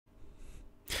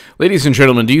Ladies and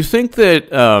gentlemen, do you think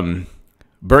that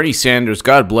Bernie Sanders,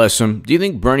 God bless him, do you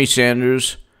think Bernie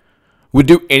Sanders would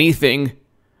do anything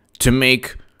to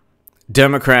make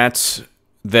Democrats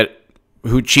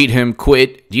who cheat him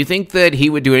quit? Do you think that he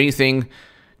would do anything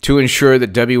to ensure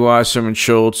that W. Wasserman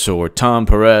Schultz or Tom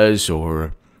Perez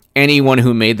or anyone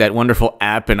who made that wonderful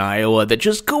app in Iowa that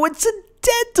just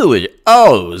coincidentally, it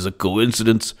was a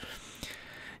coincidence,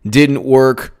 didn't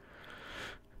work?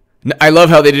 I love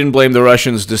how they didn't blame the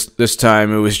Russians this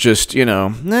time. It was just,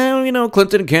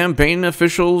 Clinton campaign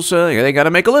officials, they got to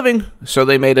make a living. So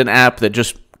they made an app that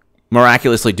just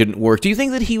miraculously didn't work. Do you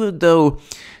think that he would, though,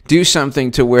 do something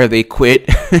to where they quit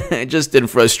just in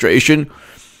frustration?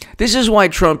 This is why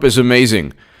Trump is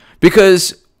amazing,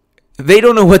 because they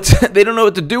don't know what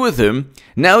to do with him.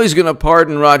 Now he's going to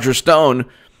pardon Roger Stone,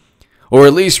 or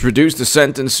at least reduce the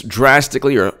sentence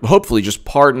drastically, or hopefully just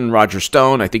pardon Roger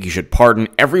Stone. I think he should pardon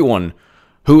everyone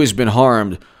who has been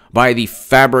harmed by the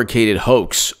fabricated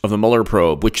hoax of the Mueller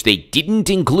probe, which they didn't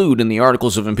include in the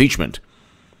articles of impeachment.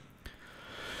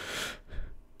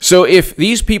 So if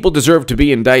these people deserve to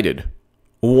be indicted,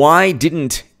 why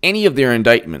weren't any of their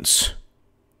indictments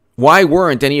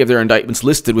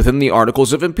listed within the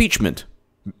articles of impeachment?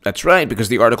 That's right, because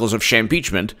the articles of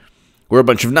impeachment were a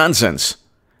bunch of nonsense.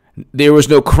 There was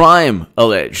no crime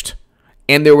alleged,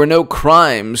 and there were no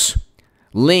crimes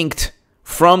linked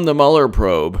from the Mueller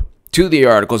probe to the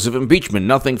articles of impeachment.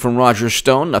 Nothing from Roger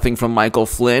Stone, nothing from Michael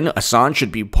Flynn. Assange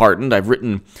should be pardoned. I've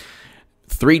written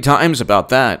 3 times about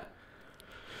that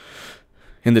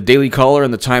in the Daily Caller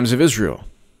and the Times of Israel.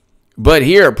 But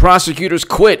here, prosecutors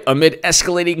quit amid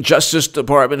escalating Justice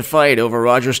Department fight over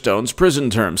Roger Stone's prison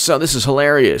term. So this is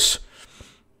hilarious.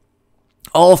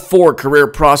 All 4 career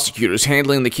prosecutors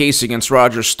handling the case against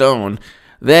Roger Stone,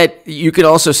 that you could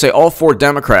also say all 4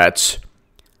 Democrats,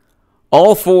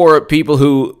 all 4 people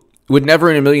who would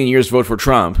never in a million years vote for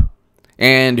Trump,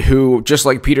 and who, just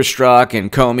like Peter Strzok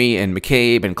and Comey and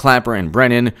McCabe and Clapper and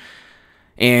Brennan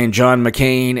and John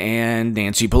McCain and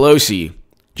Nancy Pelosi,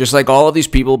 just like all of these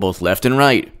people, both left and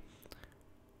right,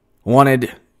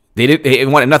 wanted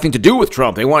nothing to do with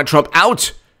Trump. They wanted Trump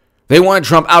out. They wanted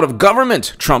Trump out of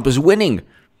government. Trump is winning.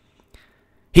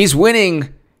 He's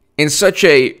winning in such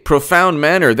a profound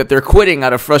manner that they're quitting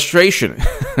out of frustration.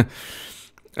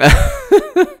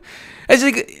 I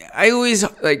always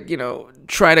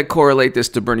try to correlate this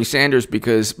to Bernie Sanders,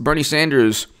 because Bernie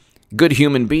Sanders, good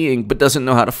human being, but doesn't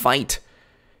know how to fight.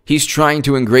 He's trying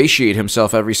to ingratiate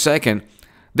himself every second.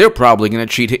 They're probably going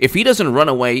to cheat. If he doesn't run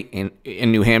away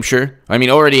in New Hampshire,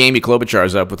 already Amy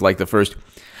Klobuchar's up with the first.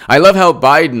 I love how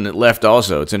Biden left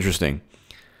also. It's interesting.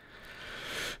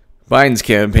 Biden's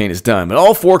campaign is done, but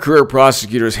all 4 career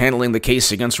prosecutors handling the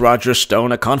case against Roger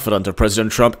Stone, a confidant of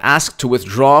President Trump, asked to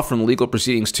withdraw from legal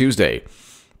proceedings Tuesday.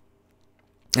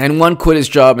 And one quit his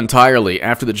job entirely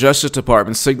after the Justice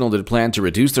Department signaled it planned to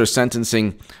reduce their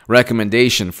sentencing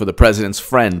recommendation for the president's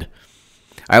friend.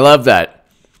 I love that.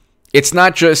 It's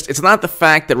not the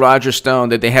fact that Roger Stone,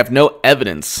 that they have no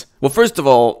evidence. Well, first of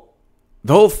all,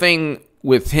 the whole thing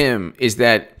with him is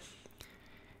that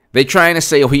they trying to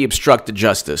say, he obstructed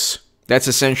justice. That's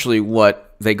essentially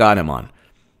what they got him on.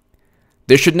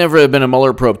 There should never have been a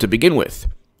Mueller probe to begin with.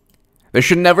 There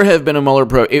should never have been a Mueller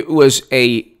probe. It was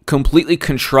a completely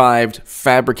contrived,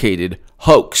 fabricated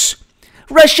hoax.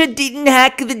 Russia didn't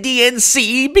hack the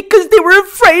DNC because they were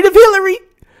afraid of Hillary.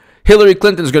 Hillary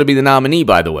Clinton's going to be the nominee,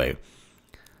 by the way.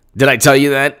 Did I tell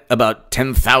you that about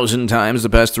 10,000 times the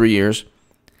past 3 years?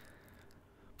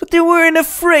 But they weren't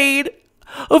afraid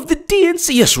of the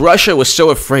DNC. Yes, Russia was so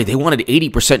afraid. They wanted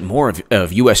 80% more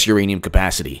of U.S. uranium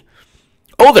capacity.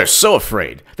 Oh, they're so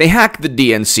afraid. They hacked the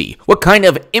DNC. What kind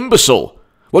of imbecile,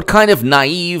 what kind of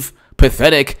naive,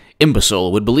 pathetic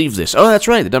imbecile would believe this? Oh, that's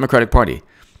right, the Democratic Party.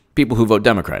 People who vote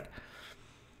Democrat.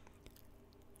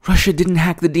 Russia didn't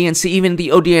hack the DNC. Even the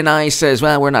ODNI says,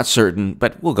 well, we're not certain,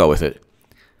 but we'll go with it.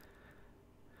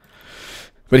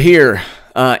 But here,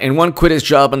 and one quit his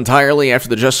job entirely after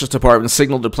the Justice Department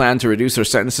signaled a plan to reduce their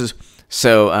sentences.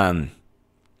 So,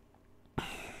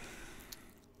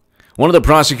 one of the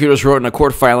prosecutors wrote in a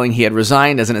court filing he had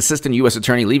resigned as an assistant U.S.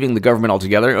 attorney, leaving the government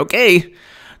altogether. Okay,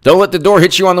 don't let the door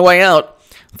hit you on the way out.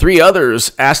 3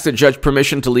 others asked the judge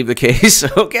permission to leave the case.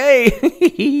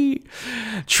 Okay.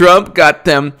 Trump got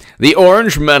them. The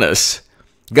Orange Menace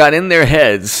got in their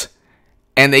heads,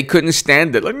 and they couldn't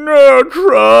stand it. Like, no,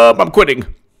 Trump, I'm quitting.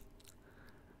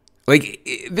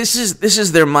 This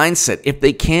is their mindset. If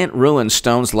they can't ruin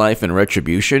Stone's life in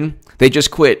retribution, they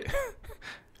just quit.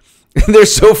 They're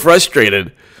so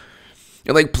frustrated.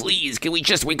 They're like, please, can we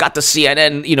got the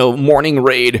CNN, morning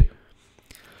raid.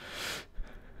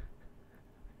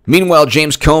 Meanwhile,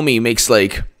 James Comey makes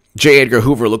like J. Edgar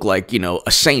Hoover look like,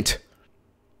 a saint.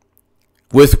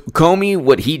 With Comey,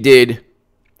 what he did,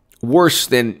 worse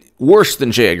than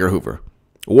J. Edgar Hoover.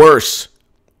 Worse.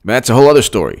 That's a whole other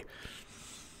story.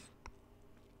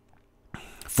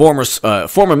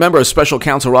 Former member of Special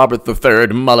Counsel Robert III,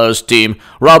 Mueller's team,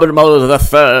 Robert Mueller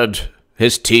III,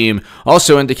 his team,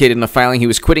 also indicated in a filing he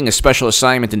was quitting a special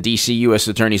assignment in D.C. U.S.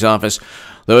 Attorney's Office,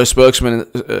 though a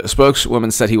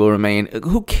spokeswoman said he will remain.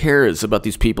 Who cares about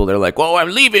these people? They're like, whoa, I'm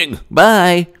leaving.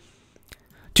 Bye.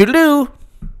 Toodaloo.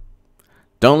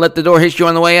 Don't let the door hit you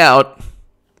on the way out.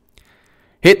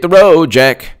 Hit the road,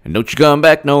 Jack, and don't you come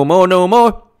back no more, no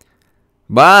more.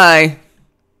 Bye.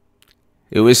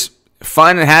 It was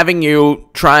fun having you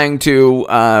trying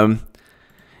to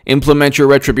implement your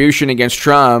retribution against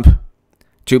Trump.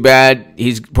 Too bad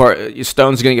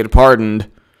Stone's going to get pardoned,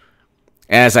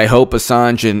 as I hope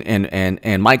Assange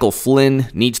and Michael Flynn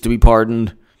needs to be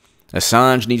pardoned.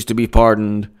 Assange needs to be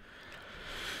pardoned.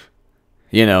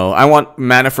 I want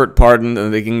Manafort pardoned,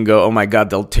 and they can go, oh my God,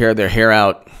 they'll tear their hair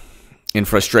out in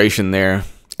frustration there.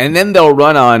 And then they'll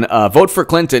run on vote for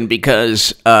Clinton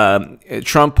because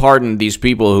Trump pardoned these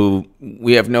people who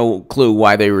we have no clue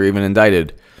why they were even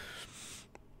indicted.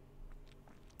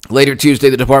 Later Tuesday,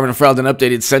 the department filed an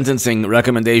updated sentencing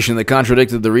recommendation that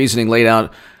contradicted the reasoning laid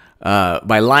out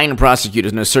by line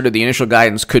prosecutors and asserted the initial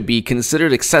guidance could be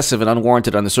considered excessive and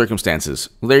unwarranted under circumstances.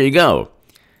 Well, there you go.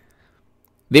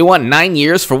 They want 9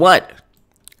 years for what?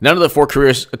 None of the 4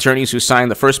 career attorneys who signed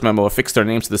the first memo affixed their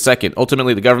names to the second.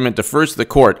 Ultimately, the government defers to the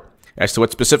court as to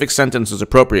what specific sentence is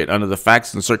appropriate under the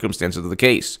facts and circumstances of the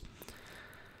case.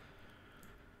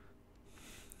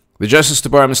 The Justice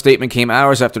Department statement came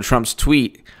hours after Trump's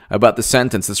tweet about the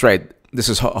sentence. That's right. This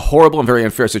is a horrible and very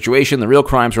unfair situation. The real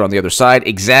crimes are on the other side.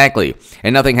 Exactly.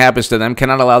 And nothing happens to them.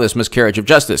 Cannot allow this miscarriage of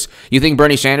justice. You think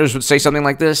Bernie Sanders would say something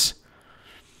like this?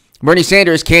 Bernie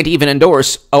Sanders can't even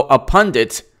endorse a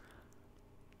pundit.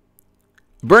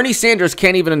 Bernie Sanders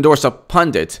can't even endorse a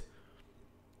pundit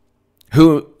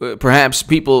who perhaps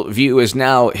people view as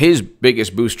now his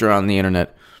biggest booster on the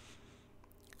internet.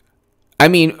 I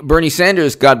mean, Bernie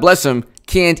Sanders, God bless him,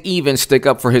 can't even stick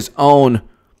up for his own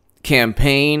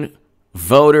campaign,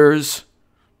 voters,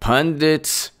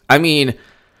 pundits. I mean,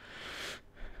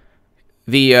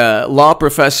 the law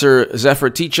professor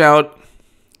Zephyr Teachout,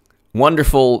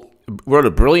 wonderful, wrote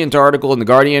a brilliant article in The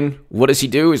Guardian. What does he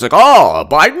do? He's like, oh,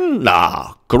 Biden?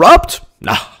 Nah. Corrupt?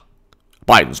 Nah.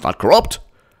 Biden's not corrupt.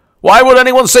 Why would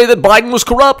anyone say that Biden was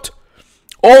corrupt?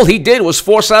 All he did was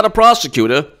force out a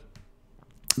prosecutor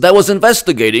that was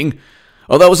investigating,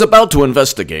 or that was about to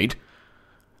investigate,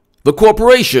 the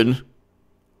corporation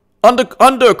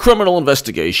under criminal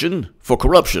investigation for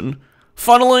corruption,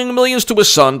 funneling millions to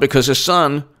his son because his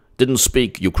son didn't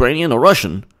speak Ukrainian or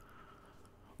Russian,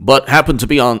 but happened to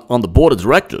be on the board of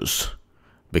directors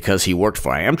because he worked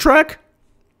for Amtrak?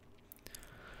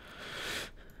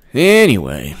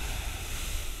 Anyway,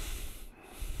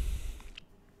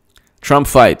 Trump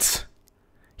fights.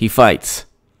 He fights.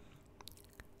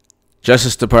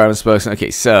 Justice Department spokesman. Okay,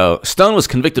 so Stone was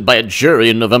convicted by a jury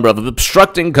in November of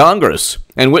obstructing Congress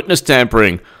and witness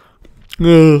tampering.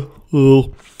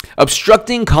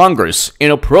 Obstructing Congress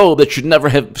in a probe that should never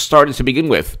have started to begin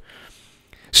with.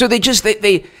 So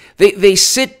they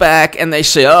sit back and they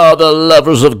say, oh, the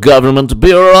levers of government,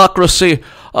 bureaucracy,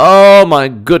 oh my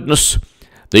goodness,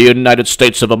 the United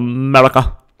States of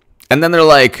America. And then they're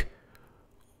like,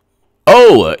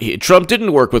 oh, Trump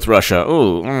didn't work with Russia.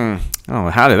 Oh,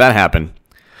 how did that happen?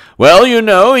 Well,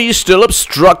 he still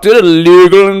obstructed a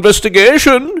legal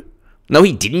investigation. No,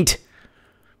 he didn't.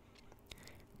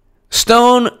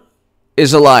 Stone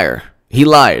is a liar. He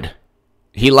lied.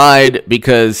 He lied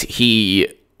because he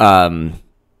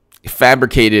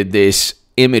fabricated this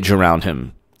image around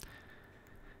him.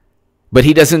 But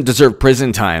he doesn't deserve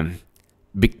prison time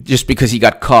just because he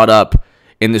got caught up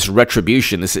in this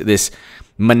retribution, this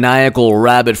maniacal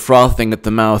rabbit frothing at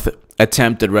the mouth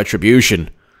attempted retribution.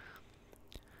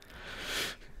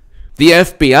 The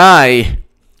FBI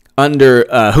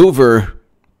under Hoover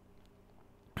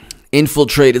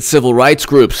infiltrated civil rights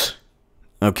groups.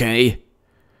 Okay,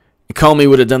 Comey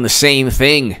would have done the same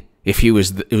thing if he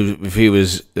was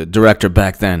the director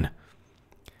back then.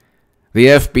 The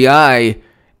FBI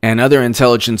and other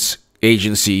intelligence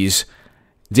agencies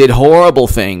did horrible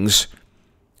things.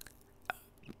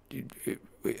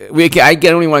 I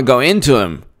don't even want to go into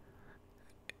them.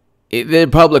 They're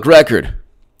public record.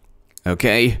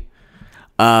 Okay?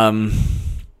 You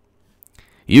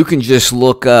can just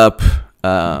look up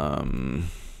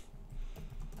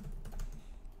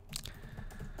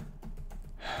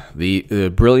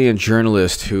the brilliant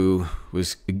journalist who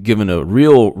was given a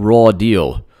real raw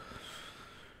deal.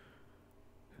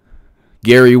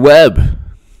 Gary Webb.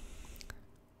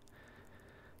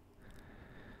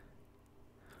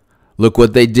 Look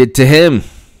what they did to him.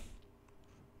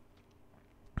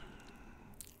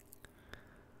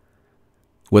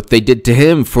 What they did to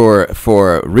him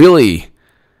for really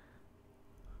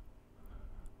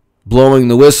blowing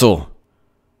the whistle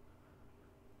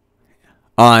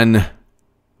on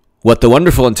what the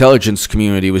wonderful intelligence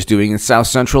community was doing in South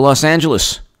Central Los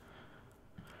Angeles.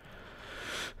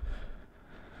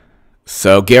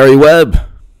 So Gary Webb,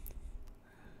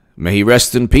 may he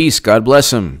rest in peace, God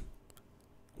bless him.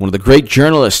 One of the great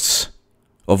journalists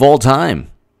of all time.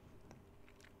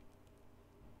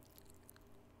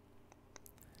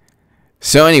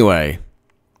 So anyway,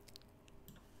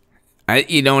 I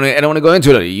don't want to go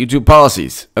into it. YouTube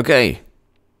policies. Okay.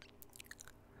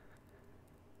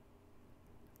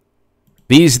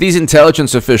 These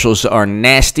intelligence officials are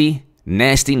nasty,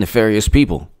 nefarious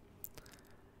people.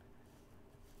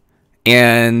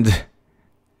 And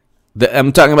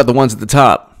I'm talking about the ones at the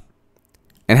top.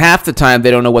 And half the time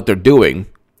they don't know what they're doing.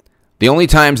 The only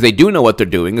times they do know what they're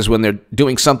doing is when they're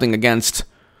doing something against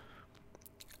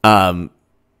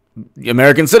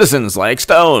American citizens like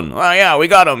Stone. Oh, yeah, we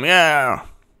got him, yeah.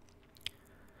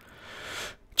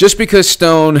 Just because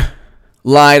Stone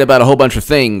lied about a whole bunch of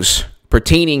things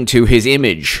pertaining to his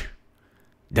image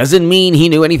doesn't mean he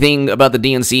knew anything about the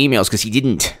DNC emails, because he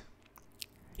didn't.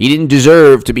 He didn't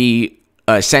deserve to be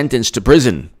sentenced to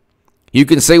prison. You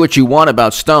can say what you want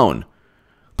about Stone,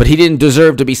 but he didn't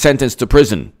deserve to be sentenced to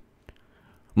prison.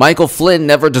 Michael Flynn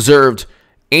never deserved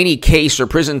any case or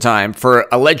prison time for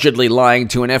allegedly lying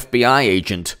to an FBI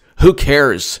agent. Who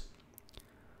cares?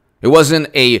 It wasn't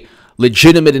a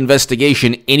legitimate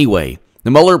investigation anyway.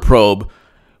 The Mueller probe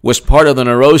was part of the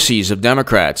neuroses of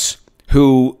Democrats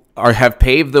who have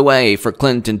paved the way for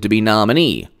Clinton to be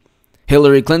nominee.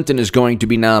 Hillary Clinton is going to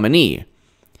be nominee.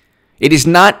 It is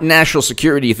not national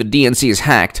security if the DNC is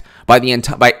hacked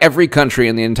by every country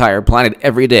on the entire planet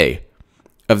every day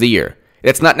of the year.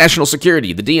 It's not national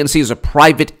security. The DNC is a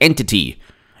private entity.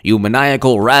 You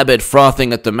maniacal, rabid,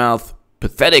 frothing at the mouth,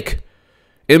 pathetic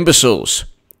imbeciles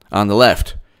on the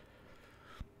left.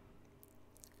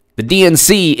 The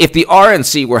DNC, if the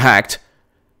RNC were hacked,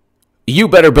 you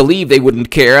better believe they wouldn't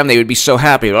care, and they would be so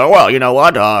happy. Oh, well, you know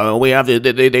what?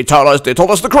 They told us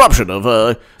the corruption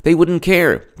of. They wouldn't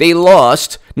care. They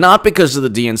lost not because of the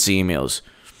DNC emails.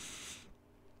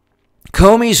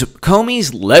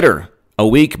 Comey's letter a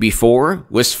week before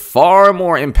was far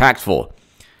more impactful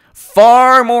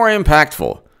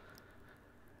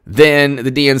than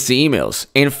the DNC emails.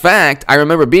 In fact, I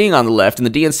remember being on the left, and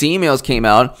the DNC emails came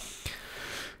out,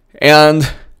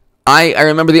 and I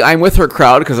remember the I'm With Her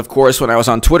crowd, because, of course, when I was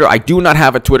on Twitter, I do not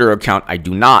have a Twitter account. I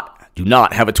do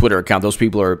not have a Twitter account. Those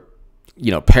people are,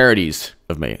 parodies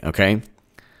of me, okay?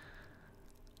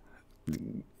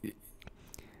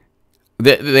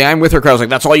 The I'm With Her crowd was like,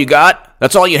 that's all you got?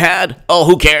 That's all you had? Oh,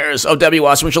 who cares? Oh, Debbie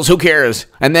Wasserman-Schultz, who cares?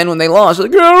 And then when they lost, they're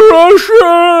like,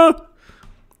 Russia!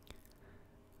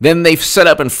 Then they set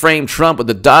up and framed Trump with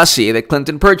the dossier that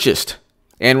Clinton purchased.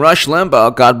 And Rush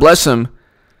Limbaugh, God bless him,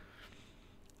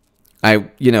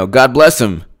 God bless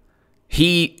him,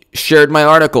 he shared my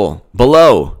article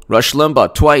below. Rush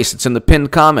Limbaugh, twice. It's in the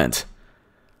pinned comment.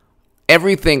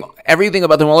 Everything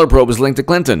about the Mueller probe is linked to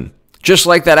Clinton. Just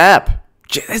like that app.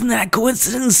 Isn't that a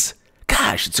coincidence?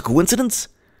 Gosh, it's a coincidence.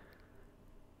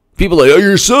 People are like, oh,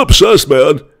 you're so obsessed,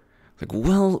 man. Like,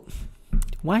 well,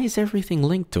 why is everything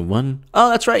linked to one? Oh,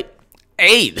 that's right.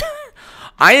 8.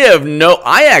 I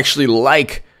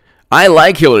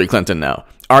like Hillary Clinton now.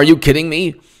 Are you kidding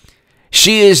me?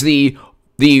 She is the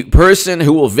person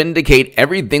who will vindicate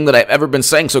everything that I've ever been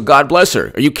saying, so God bless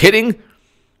her. Are you kidding?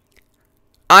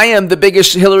 I am the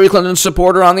biggest Hillary Clinton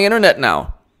supporter on the internet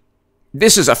now.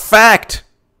 This is a fact.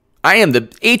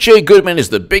 H.A. Goodman is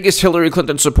the biggest Hillary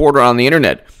Clinton supporter on the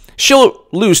internet. She'll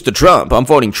lose to Trump. I'm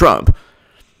voting Trump.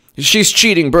 She's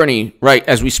cheating Bernie right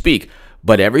as we speak.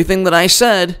 But everything that I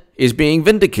said is being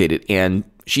vindicated, and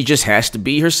she just has to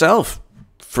be herself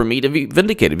for me to be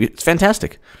vindicated. It's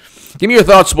fantastic. Give me your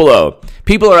thoughts below.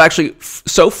 People are actually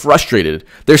so frustrated.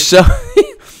 They're so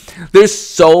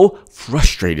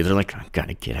frustrated. They're like, I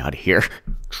gotta get out of here.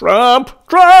 Trump.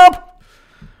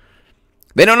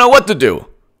 They don't know what to do.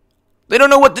 They don't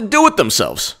know what to do with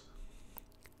themselves.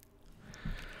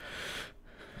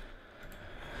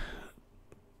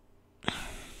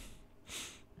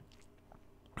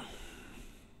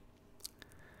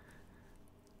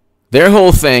 Their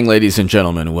whole thing, ladies and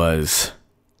gentlemen, was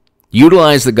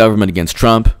utilize the government against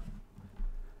Trump,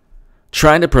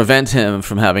 trying to prevent him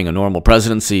from having a normal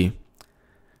presidency,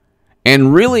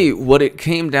 And really what it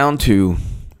came down to,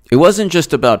 it wasn't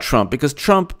just about Trump, because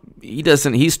Trump,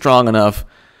 he's strong enough.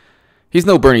 He's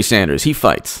no Bernie Sanders. He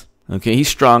fights. Okay, he's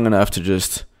strong enough to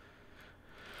just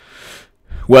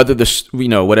weather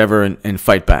the, whatever and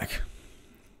fight back.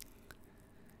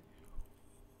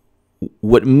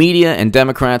 What media and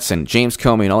Democrats and James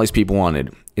Comey and all these people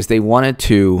wanted is they wanted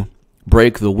to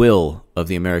break the will of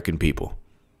the American people.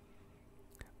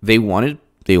 They wanted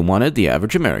the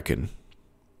average American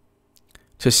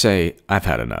to say, I've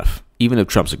had enough. Even if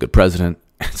Trump's a good president,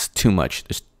 it's too much.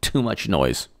 There's too much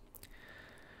noise.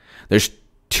 There's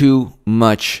too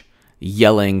much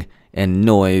yelling and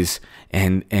noise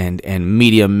and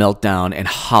media meltdown and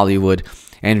Hollywood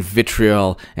and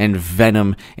vitriol and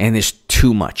venom, and there's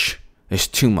too much. There's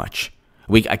too much.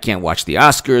 I can't watch the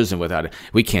Oscars and without it.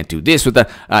 We can't do this without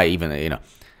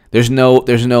There's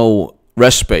no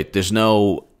respite. There's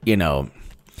no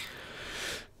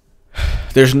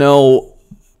There's no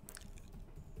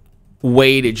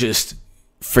way to just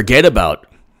forget about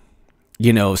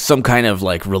some kind of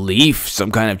like relief,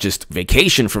 some kind of just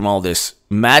vacation from all this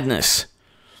madness.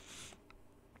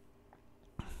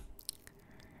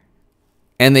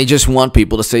 And they just want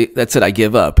people to say, that's it, I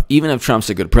give up. Even if Trump's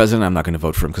a good president, I'm not going to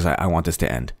vote for him because I want this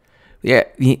to end. Yeah,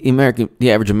 the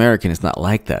average American is not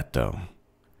like that, though.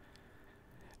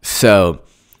 So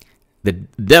the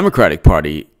Democratic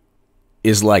Party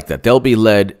is like that. They'll be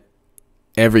led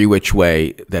every which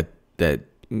way that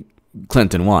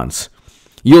Clinton wants.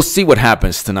 You'll see what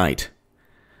happens tonight.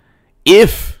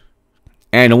 If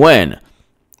and when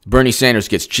Bernie Sanders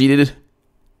gets cheated,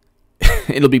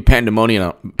 it'll be pandemonium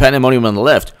on the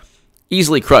left,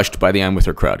 easily crushed by the I'm With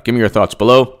Her crowd. Give me your thoughts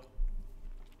below.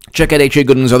 Check out H.A.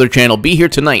 Goodman's other channel. Be here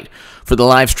tonight for the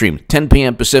live stream, 10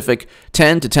 p.m. Pacific,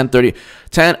 10 to 10:30,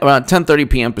 around 10:30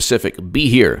 p.m. Pacific. Be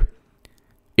here.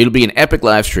 It'll be an epic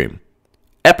live stream.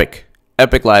 Epic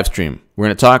live stream. We're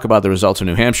going to talk about the results of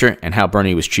New Hampshire and how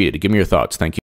Bernie was cheated. Give me your thoughts. Thank you.